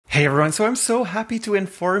Hey everyone, so I'm so happy to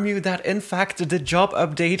inform you that in fact the job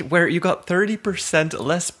update where you got 30%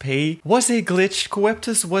 less pay was a glitch.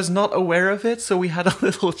 Coeptus was not aware of it, so we had a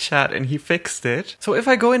little chat and he fixed it. So if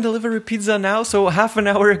I go and deliver a pizza now, so half an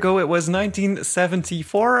hour ago it was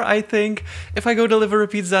 1974 I think. If I go deliver a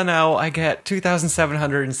pizza now I get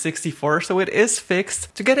 2764, so it is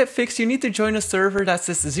fixed. To get it fixed you need to join a server that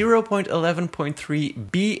says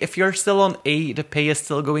 0.11.3b. If you're still on A, the pay is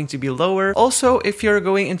still going to be lower. Also, if you're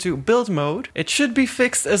going into build mode, it should be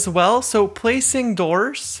fixed as well, so placing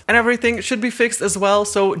doors and everything should be fixed as well,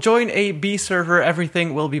 so join a B server,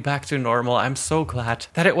 everything will be back to normal. I'm so glad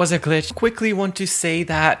that it was a glitch. Quickly want to say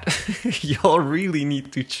that y'all really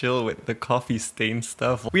need to chill with the coffee stain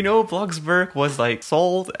stuff. We know Bloxburg was like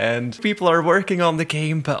sold and people are working on the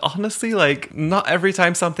game, but honestly, like, not every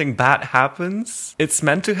time something bad happens, it's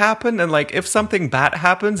meant to happen. And like, if something bad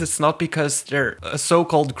happens, it's not because they're a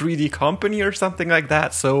so-called greedy company or something like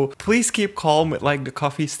that. So please keep calm with like the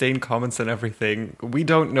coffee stain comments and everything. We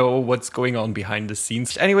don't know what's going on behind the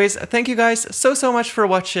scenes. Anyways, thank you guys so much for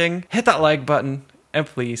watching. Hit that like button and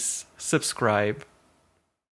please subscribe.